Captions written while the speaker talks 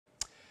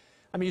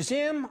A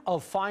Museum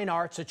of Fine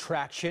Arts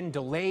attraction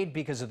delayed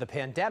because of the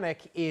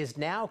pandemic is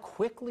now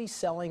quickly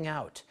selling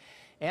out.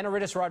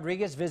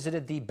 Anaridis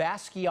visited the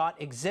Basquiat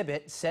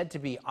exhibit, said to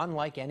be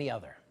unlike any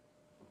other.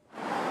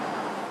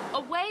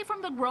 Away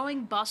from the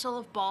growing bustle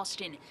of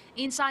Boston,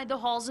 inside the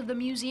halls of the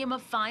Museum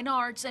of Fine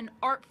Arts, an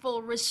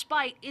artful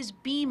respite is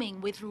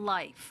beaming with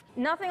life.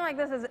 Nothing like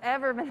this has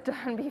ever been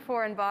done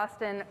before in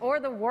Boston or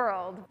the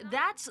world.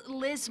 That's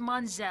Liz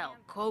Monzel,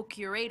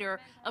 co-curator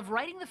of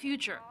Writing the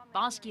Future,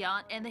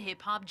 Basquiat and the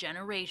Hip-Hop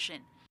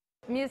Generation.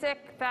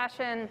 Music,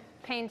 fashion,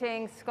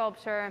 painting,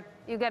 sculpture,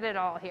 you get it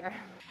all here.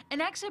 An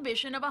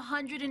exhibition of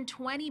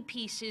 120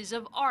 pieces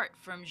of art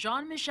from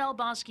Jean-Michel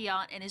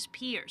Basquiat and his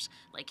peers,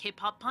 like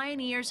hip-hop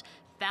pioneers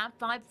Fab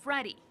Five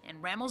Freddy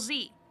and Ramel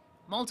Z.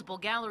 Multiple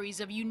galleries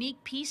of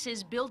unique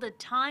pieces build a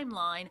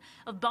timeline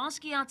of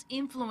Basquiat's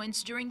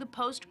influence during the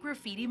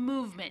post-graffiti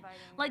movement,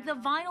 like the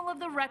vinyl of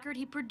the record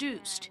he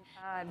produced.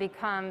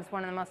 Becomes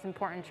one of the most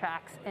important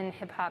tracks in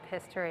hip-hop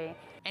history.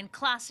 And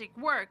classic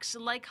works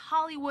like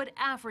Hollywood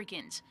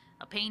Africans,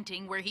 a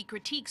painting where he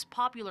critiques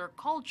popular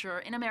culture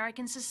in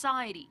American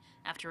society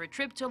after a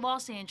trip to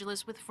Los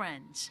Angeles with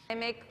friends. They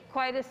make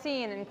quite a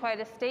scene and quite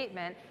a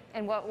statement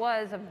in what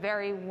was a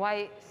very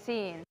white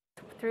scene.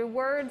 Through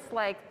words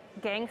like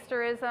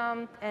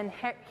gangsterism and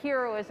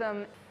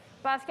heroism,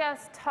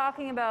 Basquiat's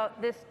talking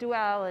about this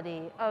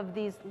duality of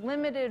these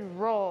limited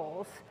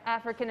roles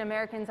African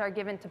Americans are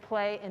given to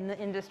play in the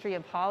industry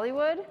of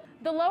Hollywood.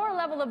 The lower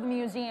level of the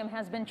museum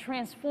has been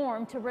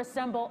transformed to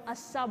resemble a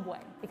subway.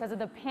 Because of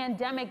the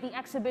pandemic, the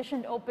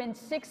exhibition opened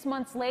 6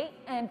 months late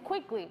and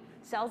quickly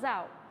sells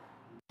out.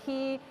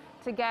 He,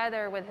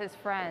 together with his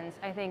friends,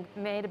 I think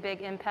made a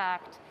big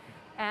impact.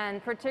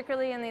 And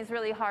particularly in these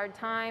really hard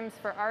times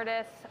for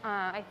artists,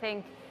 I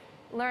think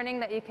learning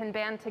that you can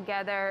band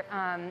together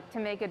to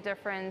make a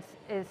difference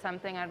is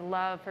something I'd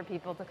love for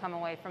people to come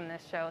away from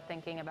this show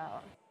thinking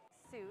about.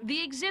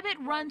 The exhibit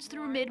runs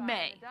through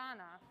mid-May.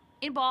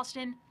 In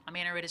Boston, I'm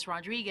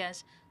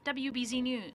Anaridis, WBZ News.